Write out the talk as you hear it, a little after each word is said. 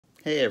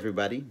Hey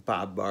everybody,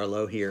 Bob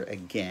Barlow here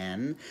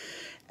again.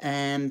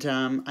 And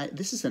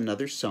this is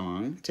another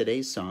song.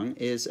 Today's song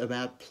is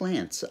about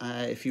plants.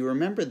 If you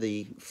remember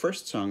the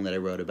first song that I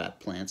wrote about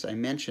plants, I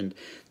mentioned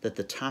that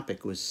the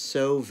topic was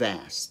so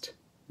vast.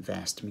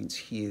 Vast means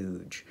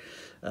huge,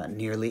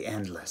 nearly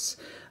endless.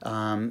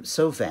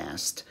 So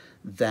vast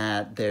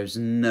that there's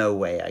no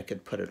way I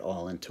could put it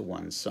all into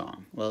one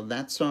song. Well,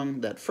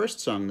 that first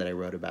song that I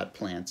wrote about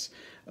plants,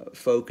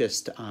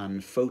 focused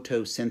on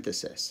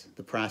photosynthesis,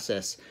 the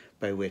process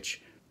by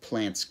which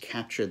plants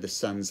capture the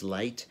sun's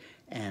light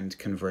and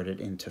convert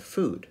it into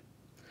food.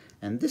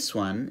 And this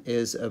one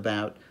is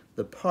about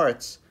the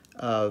parts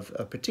of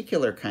a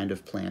particular kind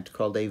of plant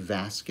called a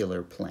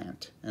vascular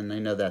plant. And I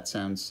know that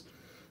sounds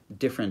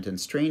different and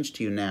strange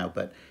to you now,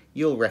 but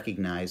you'll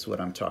recognize what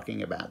I'm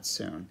talking about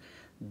soon.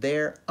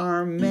 There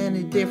are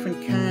many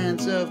different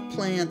kinds of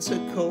plants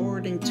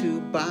according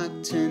to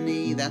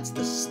botany. That's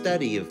the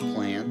study of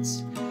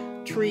plants.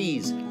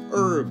 Trees,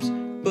 herbs,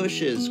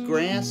 bushes,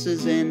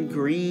 grasses, and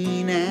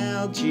green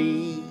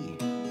algae.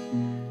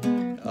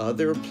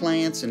 Other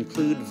plants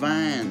include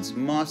vines,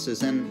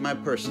 mosses, and my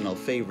personal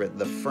favorite,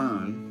 the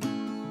fern.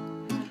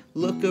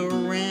 Look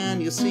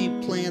around, you'll see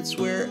plants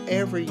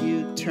wherever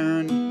you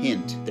turn.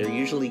 Hint, they're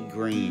usually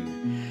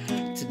green.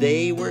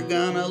 Today we're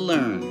gonna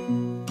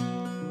learn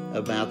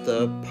about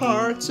the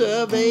parts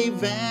of a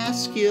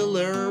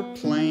vascular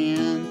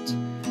plant.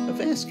 A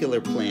vascular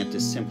plant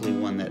is simply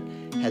one that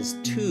has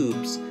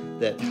tubes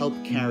that help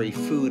carry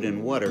food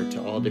and water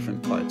to all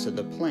different parts of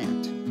the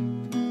plant.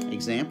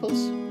 Examples?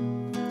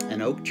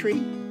 An oak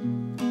tree,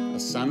 a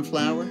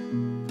sunflower,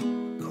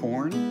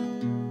 corn.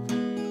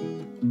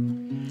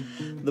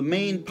 The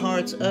main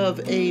parts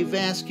of a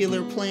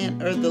vascular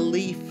plant are the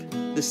leaf,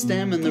 the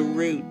stem, and the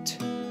root.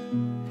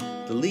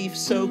 The leaf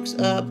soaks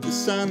up the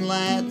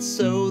sunlight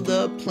so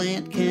the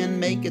plant can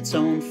make its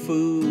own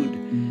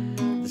food.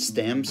 The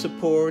stem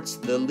supports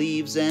the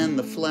leaves and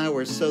the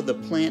flowers so the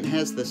plant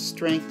has the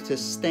strength to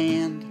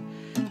stand.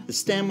 The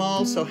stem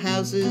also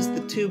houses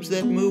the tubes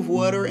that move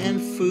water and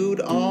food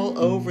all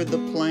over the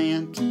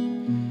plant.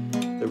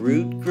 The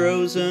root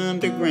grows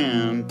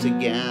underground to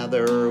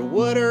gather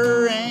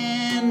water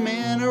and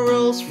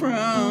minerals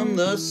from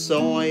the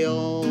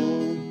soil.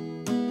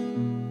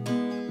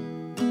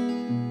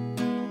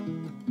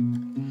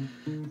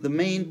 The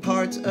main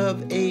parts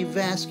of a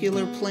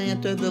vascular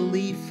plant are the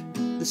leaf,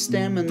 the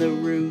stem, and the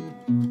root.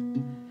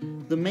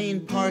 The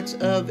main parts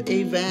of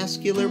a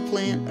vascular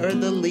plant are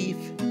the leaf,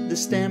 the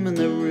stem, and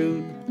the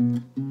root.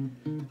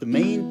 The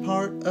main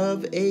part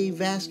of a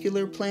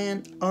vascular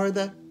plant are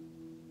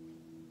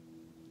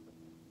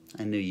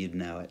I knew you'd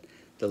know it.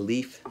 The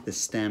leaf, the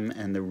stem,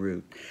 and the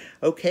root.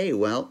 Okay,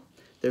 well,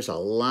 there's a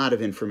lot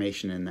of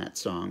information in that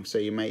song, so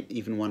you might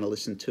even want to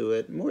listen to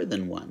it more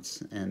than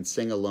once and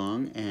sing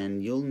along,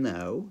 and you'll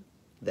know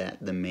that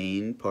the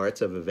main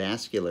parts of a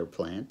vascular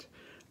plant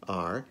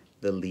are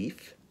the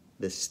leaf,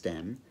 the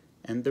stem,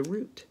 and the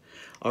root.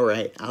 All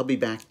right, I'll be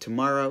back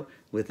tomorrow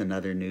with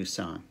another new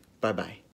song. Bye-bye.